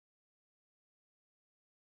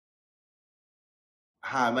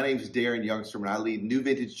Hi, my name is Darren Youngstrom, and I lead New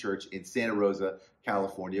Vintage Church in Santa Rosa,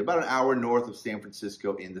 California, about an hour north of San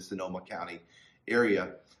Francisco in the Sonoma County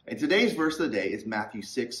area. And today's verse of the day is Matthew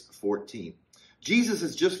 6:14. Jesus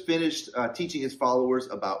has just finished teaching his followers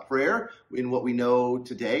about prayer in what we know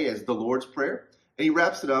today as the Lord's Prayer. And he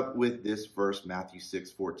wraps it up with this verse, Matthew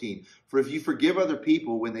 6:14. For if you forgive other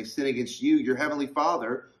people when they sin against you, your heavenly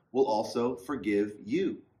Father will also forgive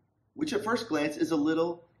you. Which at first glance is a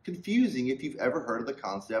little confusing if you've ever heard of the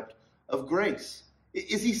concept of grace.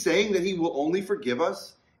 Is he saying that he will only forgive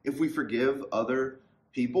us if we forgive other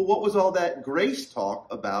people? What was all that grace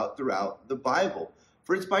talk about throughout the Bible?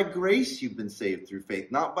 For it's by grace you've been saved through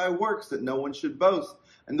faith, not by works, that no one should boast.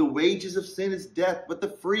 And the wages of sin is death, but the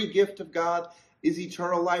free gift of God is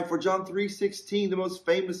eternal life. For John 3:16, the most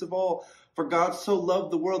famous of all, for God so loved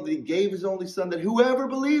the world that he gave his only son, that whoever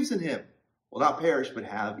believes in him will not perish but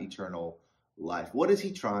have eternal life. What is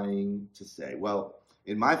he trying to say? Well,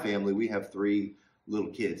 in my family, we have 3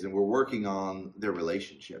 little kids, and we're working on their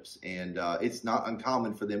relationships. And it's not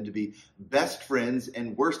uncommon for them to be best friends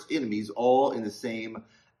and worst enemies all in the same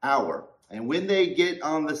hour. And when they get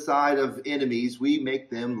on the side of enemies, we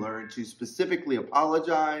make them learn to specifically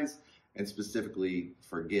apologize and specifically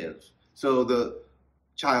forgive. So the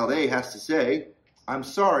child A has to say, I'm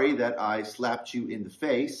sorry that I slapped you in the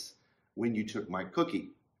face when you took my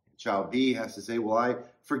cookie. Child B has to say, well, I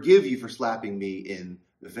forgive you for slapping me in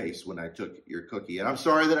the face when I took your cookie. And I'm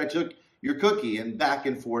sorry that I took your cookie. And back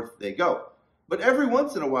and forth they go. But every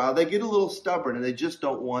once in a while, they get a little stubborn and they just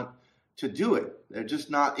don't want to do it. They're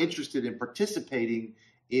just not interested in participating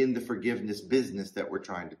in the forgiveness business that we're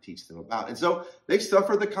trying to teach them about. And so they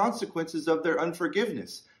suffer the consequences of their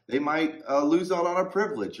unforgiveness. They might lose out on a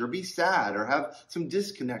privilege or be sad or have some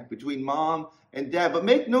disconnect between mom and dad. But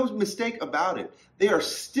make no mistake about it. They are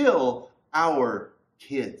still our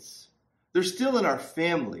kids. They're still in our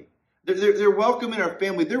family. They're welcome in our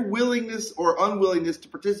family. Their willingness or unwillingness to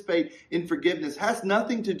participate in forgiveness has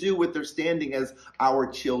nothing to do with their standing as our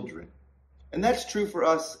children. And that's true for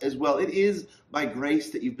us as well. It is by grace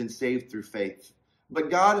that you've been saved through faith. But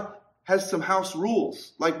God has some house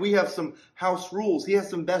rules. Like we have some house rules. He has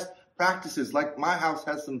some best practices. Like my house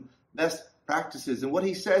has some best practices. And what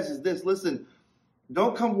he says is this: listen,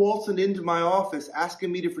 don't come waltzing into my office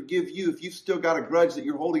asking me to forgive you if you've still got a grudge that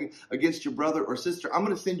you're holding against your brother or sister. I'm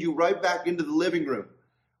going to send you right back into the living room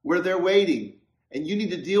where they're waiting. And you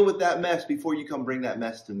need to deal with that mess before you come bring that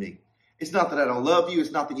mess to me. It's not that I don't love you.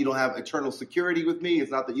 It's not that you don't have eternal security with me.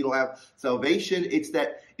 It's not that you don't have salvation. It's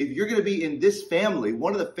that if you're going to be in this family,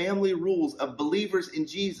 one of the family rules of believers in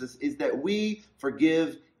Jesus is that we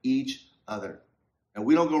forgive each other. And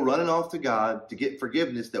we don't go running off to God to get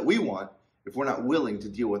forgiveness that we want if we're not willing to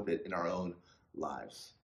deal with it in our own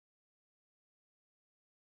lives.